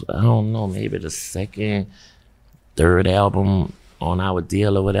I don't know, maybe the second, third album on our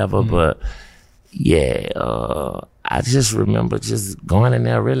deal or whatever, but yeah, I just remember just going in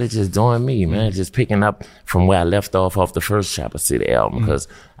there, really just doing me, man, just picking up from where I left off the first Chopper City album, because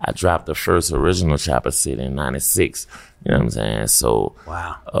I dropped the first original Chopper City in '96, you know what I'm saying? So,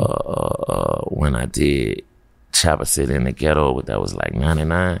 when I did Chopper City in the Ghetto, that was like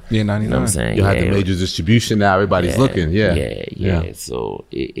 99. Yeah, 99. You know what I'm saying? You had the major distribution now. Everybody's looking. Yeah. So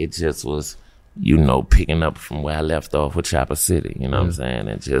it just was, you know, picking up from where I left off with Chopper City, you know what I'm saying?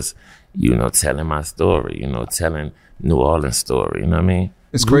 And just, you know, telling my story, you know, telling New Orleans story, you know what I mean?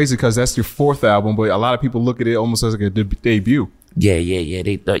 It's crazy because that's your 4th album, but a lot of people look at it almost as like a debut. Yeah.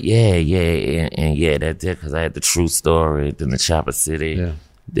 They thought, and that did, because I had the True Story, then the Chopper City,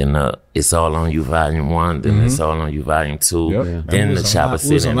 then It's All On You Volume 1, then It's All On You Volume 2, Yep. then the Chopper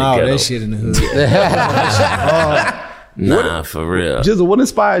City in the all Ghetto. that shit in the hood. Nah, for real. Jizzle, what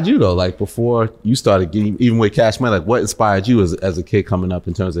inspired you though? Like before you started getting, even with Cash Money, like what inspired you as a kid coming up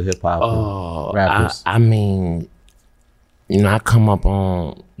in terms of hip hop and rappers? I mean, you know, I come up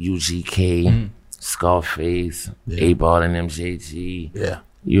on UGK, Scarface, 8Ball and MJG. Yeah.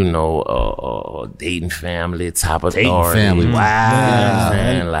 You know, Dayton Family, Top Authority. Family, You know what wow. I'm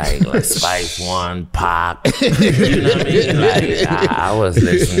saying? Like Spice One, Pop. You know what I mean? Like I was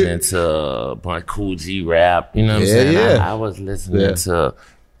listening to a bunch of Cool G rap. You know what I'm saying? Yeah. I was listening to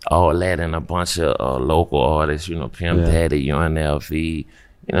all that and a bunch of local artists. You know, Pimp Daddy, UNLV.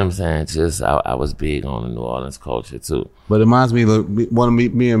 You know what I'm saying? Just I was big on the New Orleans culture too. But it reminds me, one of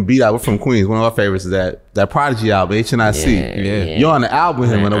me and B-Dot, we're from Queens. One of our favorites is that Prodigy album, HNIC. Yeah. You're on the album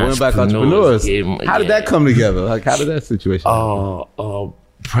with him when I went back Entrepreneurs. How did that come together? Like, how did that situation happen?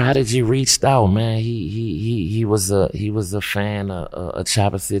 Prodigy reached out, man. He was a fan of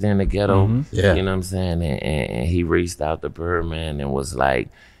Chopper City in the Ghetto. Mm-hmm. Yeah. You know what I'm saying? And he reached out to Birdman and was like,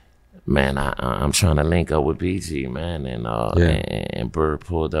 man, I'm trying to link up with BG, man. And Bird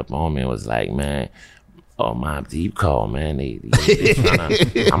pulled up on me and was like, man, Mobb Deep called, man. They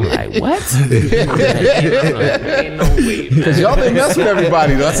tryna, I'm like, what? Ain't no way, man. Because y'all didn't mess with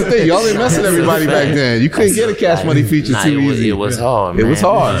everybody, though. That's the thing. Y'all didn't mess with everybody back then. You couldn't get a Cash Money feature too easy. It was hard, man. It was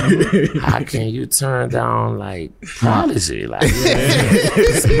hard. How can you turn down, like, Prodigy? Like,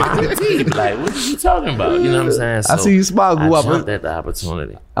 it's Mobb Deep. Like, what are you talking about? You know what I'm saying? So I see you smile, grew up. I jumped at the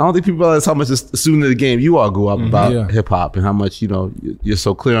opportunity. I don't think people realize how much a student of the game you all grew up about hip-hop and how much, you're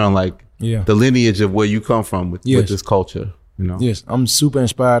so clear on, like, the lineage of where you come from with this culture, Yes, I'm super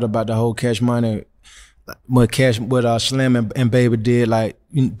inspired about the whole Cash Money, what Slim and Baby did. Like,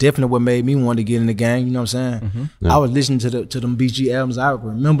 definitely what made me want to get in the game. You know what I'm saying? Mm-hmm. Yeah. I was listening to them BG albums. I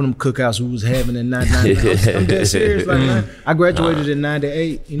remember them cookouts we was having in 99. I'm dead serious. Like, man, I graduated in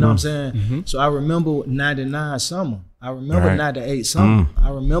 98. You know what I'm saying? Mm-hmm. So I remember 99 summer. I remember 98 summer. I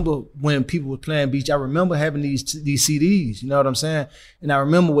remember when people were playing beach. I remember having these CDs, you know what I'm saying? And I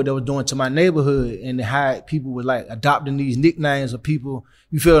remember what they were doing to my neighborhood and how people were like adopting these nicknames of people.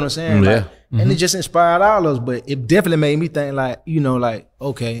 You feel what I'm saying? Like, and it just inspired all of us, but it definitely made me think like,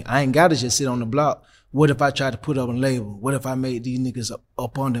 okay, I ain't gotta just sit on the block. What if I tried to put up a label? What if I made these niggas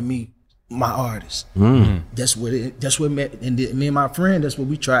up under me? My artists. That's what made, and me and my friend, that's what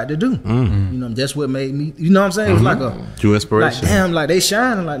we tried to do. That's what made me, you know what I'm saying? It was like a true inspiration. Like, damn, like they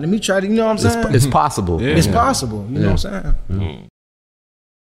shining, like let me try to, you know what I'm saying? It's possible. It's possible, you know what I'm saying?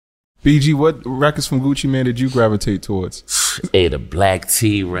 BG, what records from Gucci Mane did you gravitate towards? Hey, the Black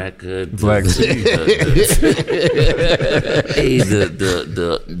Tea record. Black Tea. Hey,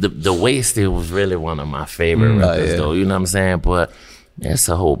 the Wasted was really one of my favorite records, though. You know what I'm saying? But that's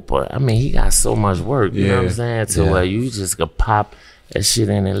a whole, but I mean, he got so much work, you know what I'm saying? To where you just could pop that shit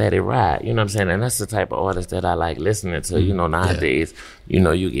in and let it ride, you know what I'm saying? And that's the type of artist that I like listening to, nowadays,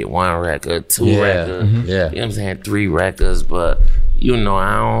 you get one record, two records, you know what I'm saying? 3 records, but, I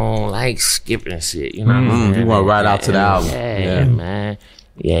don't like skipping shit, you know what I'm saying? You want to ride out to the album. Yeah, man.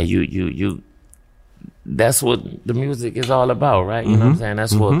 Yeah, you that's what the music is all about, right? You know what I'm saying?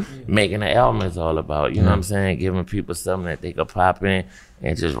 That's what making an album is all about. You know what I'm saying? Giving people something that they could pop in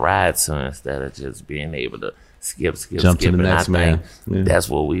and just ride to instead of just being able to skip. Jump to the next man. That's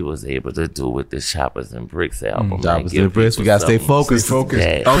what we was able to do with this Choppers and Bricks album. Choppers and Bricks, we gotta stay focused.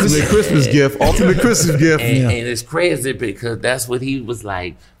 Yeah. Ultimate Christmas gift. And it's crazy because that's what he was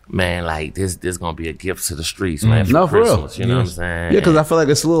like. Man, like this gonna be a gift to the streets, man. For Christmas, you know what I'm saying? Yeah, because I feel like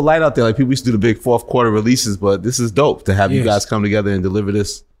it's a little light out there. Like people used to do the big fourth quarter releases, but this is dope to have you guys come together and deliver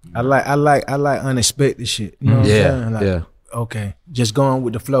this. I like unexpected shit. You know what I'm saying? Like, okay, just going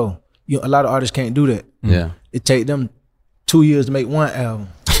with the flow. A lot of artists can't do that. Yeah, it take them 2 years to make one album.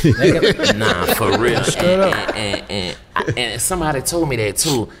 Nah, for real. And somebody told me that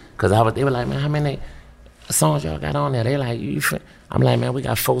too, because they were like, man, how many songs y'all got on there? They like, I'm like, man, we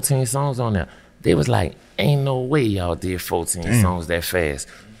got 14 songs on there. They was like, ain't no way y'all did 14 songs that fast.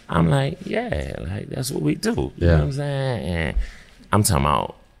 I'm like, yeah, like that's what we do. You know what I'm saying? And I'm talking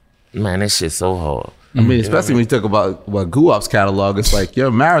about, man, this shit's so hard. I mean, especially when you talk about Guap's catalog, it's like you're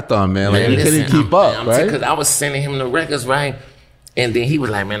a marathon, man. Like you couldn't keep up, right? Because I was sending him the records, right? And then he was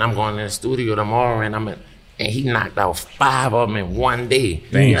like, man, I'm going in the studio tomorrow, and he knocked out 5 of them in one day.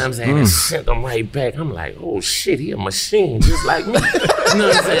 You know what I'm saying? And sent them right back. I'm like, oh shit, he a machine just like me. You know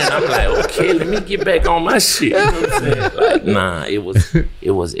what I'm saying? I'm like, okay, let me get back on my shit. You know what I'm saying? Like, nah,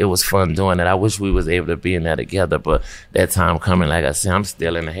 it was fun doing it. I wish we was able to be in there together, but that time coming, like I said, I'm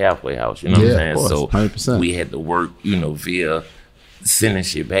still in the halfway house. You know what I'm saying? Course, so 100%. We had to work, via sending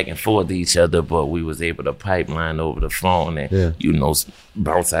shit back and forth to each other, but we was able to pipeline over the phone and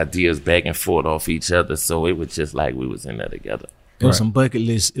bounce ideas back and forth off each other. So it was just like we was in there together. It was some bucket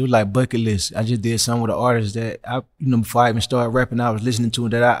list. It was like bucket list. I just did some with the artists that I, before I even started rapping, I was listening to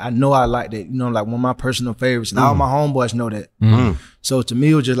that I know I liked it. Like one of my personal favorites, and all my homeboys know that. So to me,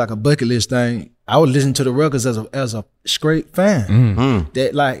 it was just like a bucket list thing. I would listen to the records as a straight fan.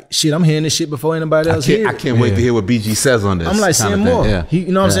 That like shit, I'm hearing this shit before anybody else hears it. I can't wait to hear what BG says on this. I'm like, send more. Yeah.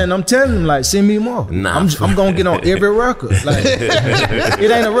 You know what I'm saying? I'm telling him like, send me more. Nah, I'm gonna get on every record. Like,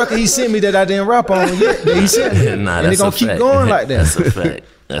 it ain't a record he sent me that I didn't rap on yet. That he sent me, nah, and they gonna keep going like that. That's a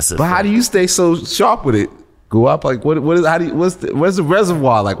fact. But how do you stay so sharp with it? Go up, like what is how do you, where's the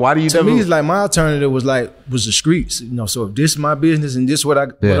reservoir? Like why do you To me, it's like my alternative was the streets, you know. So if this is my business and this what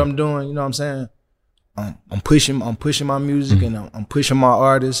I'm doing, you know what I'm saying? I'm pushing my music and I'm pushing my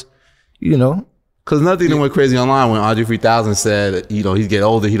artists, you know. Because nothing that went crazy online when Andre 3000 said, you know, he's getting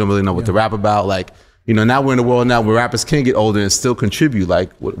older, he don't really know what to rap about. Like, you know, now we're in a world now where rappers can get older and still contribute.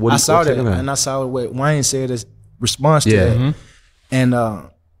 Like, what I saw that, and I saw what Wayne said as response to that, and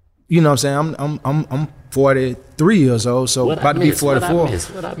you know what I'm saying? I'm 43 years old, so about to be 44.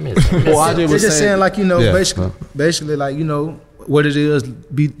 What I missed? Well, Andre was They're just saying like, you know, Yeah. basically like, you know, what it is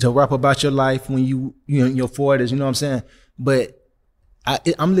to rap about your life when you know in your 40s, you know what I'm saying? But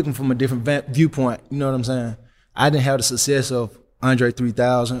I'm looking from a different viewpoint, you know what I'm saying? I didn't have the success of Andre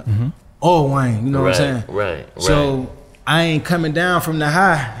 3000 or Wayne, you know what I'm saying? Right. So I ain't coming down from the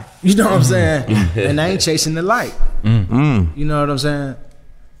high, you know what I'm saying? And I ain't chasing the light. You know what I'm saying?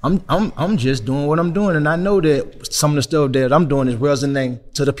 I'm just doing what I'm doing, and I know that some of the stuff that I'm doing is resonating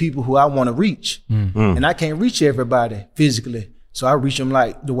to the people who I want to reach, and I can't reach everybody physically, so I reach them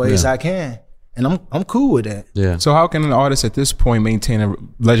like the ways I can, and I'm cool with that. Yeah. So how can an artist at this point maintain a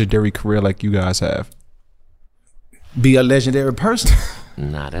legendary career like you guys have? Be a legendary person.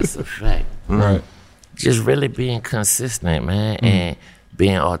 Nah, that's a fact. Right. Just really being consistent, man, and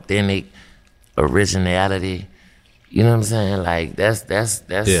being authentic, originality. You know what I'm saying? Like that's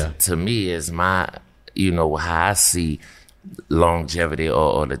to me is my, you know, how I see longevity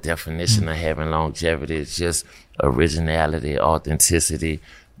or the definition of having longevity is just originality, authenticity,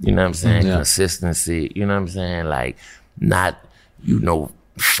 you know what I'm saying? Consistency, you know what I'm saying? Like not, you know,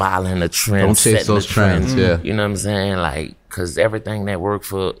 following the trend, Don't chase setting those the trend, trends, yeah. You know what I'm saying? Like, cause everything that worked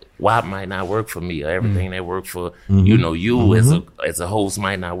for WAP might not work for me, or everything that worked for, you know, you as a host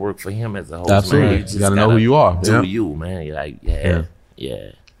might not work for him as a host. Absolutely. Man. You just gotta know who you are. Do Yeah. you, man. You're like, yeah.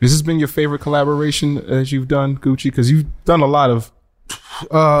 Has this been your favorite collaboration as you've done, Gucci? Because you've done a lot of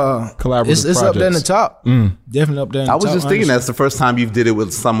collaborative It's up there in the projects. top. Definitely up there in the I top. was just thinking honestly. that's the first time you did it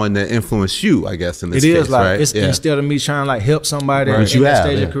with someone that influenced you, I guess, in this It case, is like right? it's instead of me trying to like help somebody Right. in You that have,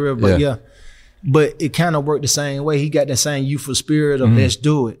 stage yeah. of career, but but it kind of worked the same way. He got that same youthful spirit of let's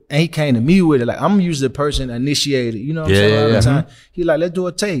do it, and he came to me with it. Like I'm usually the person that initiated, you know what I'm saying? All the time. He like, let's do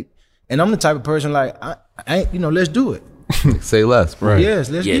a tape, and I'm the type of person like I ain't, you know, let's do it. Say less, right? Yes,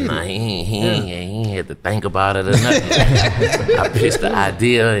 let's Yeah, get nah, it. he ain't had to think about it or nothing. I pitched the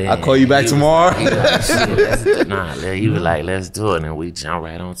idea. And I'll call you back he was tomorrow. like, he was like, let's do it, and we jump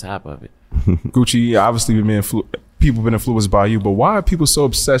right on top of it. Gucci, obviously, people been influenced by you, but why are people so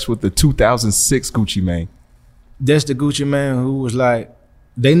obsessed with the 2006 Gucci Mane? That's the Gucci man who was like,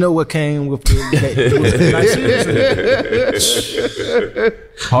 they know what came with the like, seriously.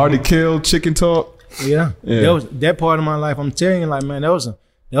 Hard to Kill, Chicken Talk. Yeah. That part of my life. I'm telling you, like, man, that was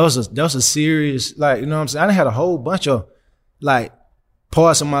a serious, like, you know what I'm saying? I had a whole bunch of like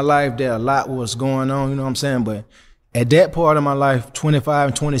parts of my life that a lot was going on, you know what I'm saying? But at that part of my life, 25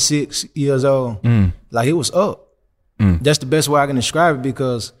 and 26 years old, like it was up. That's the best way I can describe it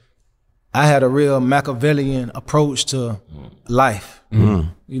because I had a real Machiavellian approach to life. You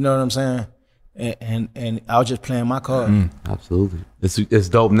know what I'm saying? And I was just playing my card. Absolutely. It's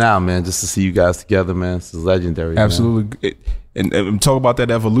dope now, man, just to see you guys together, man. This is legendary. man. Absolutely. And talk about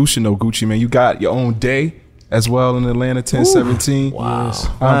that evolution, though, Gucci, man. You got your own day as well in Atlanta, 1017. Wow. Yes.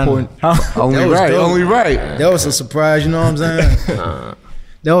 How important? Only That was right, dope. only right. That was a surprise, you know what I'm saying?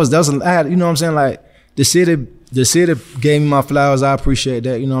 that was I had, you know what I'm saying? Like the city gave me my flowers. I appreciate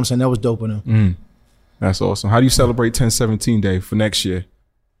that. You know what I'm saying? That was dope of them. That's awesome. How do you celebrate 1017 Day for next year?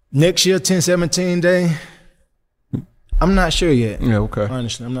 Next year, 1017 day, I'm not sure yet. Yeah, okay.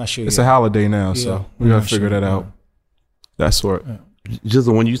 Honestly, I'm not sure It's yet. a holiday now, Yeah, so we I'm gotta not figure sure. that out. That's what.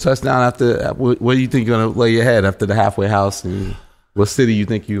 Jizzle, when you touch down after, where do you think you're gonna lay your head after the halfway house? And what city you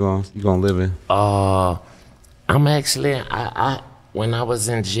think you gonna live in? I'm actually, I when I was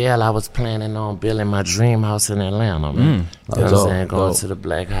in jail, I was planning on building my dream house in Atlanta, man. You know what I'm dope, saying? Going dope. to the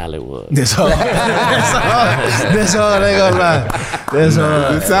Black Hollywood. That's all. That's all. They gonna lie. That's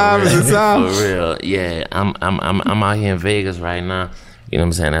all. The time is the time. For real, yeah. I'm out here in Vegas right now. You know what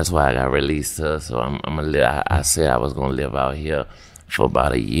I'm saying? That's why I got released to. So I said I was gonna live out here for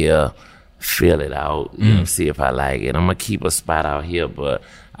about a year, feel it out, you know, see if I like it. I'm gonna keep a spot out here, but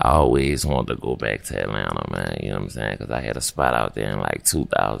I always wanted to go back to Atlanta, man. You know what I'm saying? Because I had a spot out there in like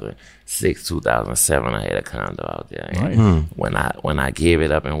 2006, 2007. I had a condo out there. And when I gave it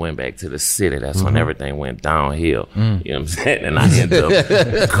up and went back to the city, that's when everything went downhill. You know what I'm saying? And I ended up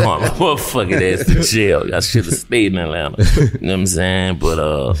going motherfucking ass to jail. I should have stayed in Atlanta. You know what I'm saying?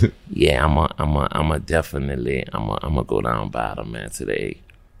 But yeah, I'm a definitely I'm a go down bottom, man, to the A.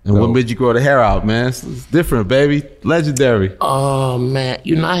 And what made you grow the hair out, man? It's different, baby. Legendary. Oh man,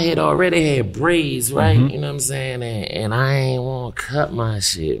 I had already had braids, right? You know what I'm saying? And I ain't want to cut my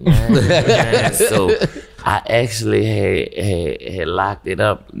shit, man. So I actually had locked it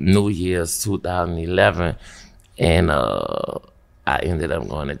up New Year's 2011, and I ended up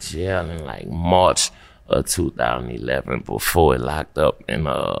going to jail in like March of 2011 before it locked up. And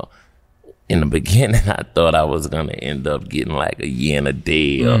in the beginning, I thought I was gonna end up getting like a year and a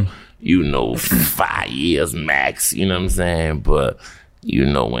day or, 5 years max, you know what I'm saying? But,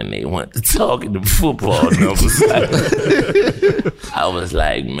 when they went to talking to football numbers, I was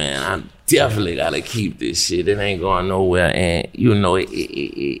like, man, I definitely gotta keep this shit. It ain't going nowhere. And,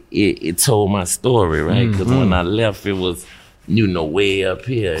 it told my story, right? Because when I left, it was, way up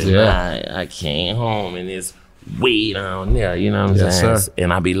here. And I came home and it's way down there, you know what I'm saying? Sir.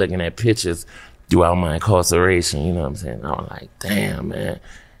 And I be looking at pictures throughout my incarceration, you know what I'm saying? I was like, damn, man,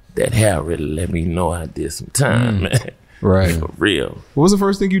 that hair really let me know I did some time, man. Right. For real. What was the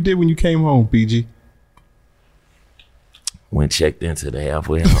first thing you did when you came home, BG? When checked into the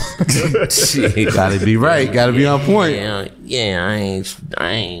halfway house. Shit. Gotta be right. Gotta be on point. Yeah, I ain't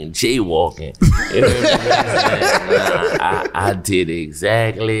jaywalking. You know what I'm saying? I did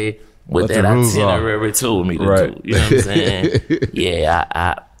exactly what that itinerary told me to do. You know what I'm saying?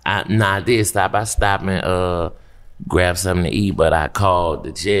 Yeah, I did stop. I stopped and grab something to eat, but I called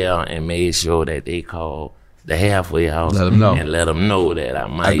the jail and made sure that they called the halfway house and let them know that I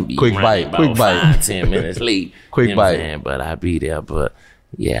might be quick running bite, about 5-10 minutes late. Quick you know what I'm bite. saying? But I be there. But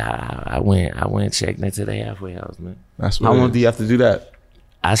yeah, I went checked into the halfway house, man. That's How long do you have to do that?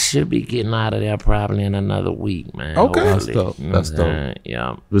 I should be getting out of there probably in another week, man. Okay. That's hopefully. dope. You know That's what I'm dope. saying?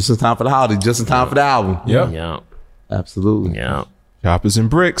 Yeah. Just in time for the holiday. Just in time for the album. Yep. Yeah. Absolutely. Yeah. Choppers and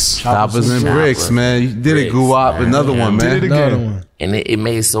bricks. Choppers and bricks, man. You did it, Bricks, Guwap. man. Another one, man. Did it Another again. one. And it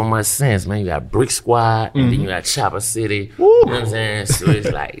made so much sense, man. You got Brick Squad, and then you got Chopper City. You know what I'm saying? So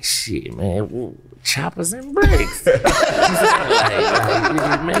it's like, shit, man. Woo, choppers and bricks. like,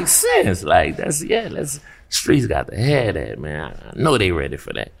 it makes sense. Like, streets got to have that, man. I know they ready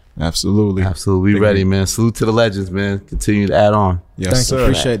for that. Absolutely. Absolutely. We ready, man. Salute to the legends, man. Continue to add on. Yes, Thank sir. you.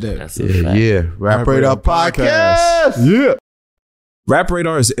 Appreciate that. That's a fact. Yeah. Rap Radar Podcast. Yeah. Rap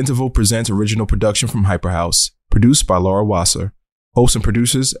Radar is an Interval Presents original production from Hyperhouse, produced by Laura Wasser. Hosts and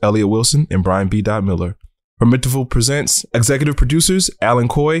producers, Elliot Wilson and Brian B. Miller. From Interval Presents, executive producers, Alan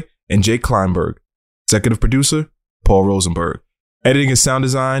Coy and Jake Kleinberg. Executive producer, Paul Rosenberg. Editing and sound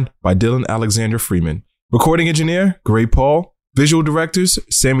design by Dylan Alexander Freeman. Recording engineer, Gray Paul. Visual directors,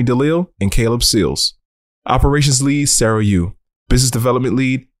 Sammy DeLille and Caleb Seals. Operations lead, Sarah Yu. Business development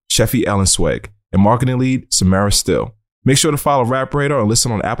lead, Sheffy Allen Swag. And marketing lead, Samara Still. Make sure to follow Rap Radar and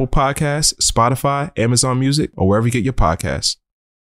listen on Apple Podcasts, Spotify, Amazon Music, or wherever you get your podcasts.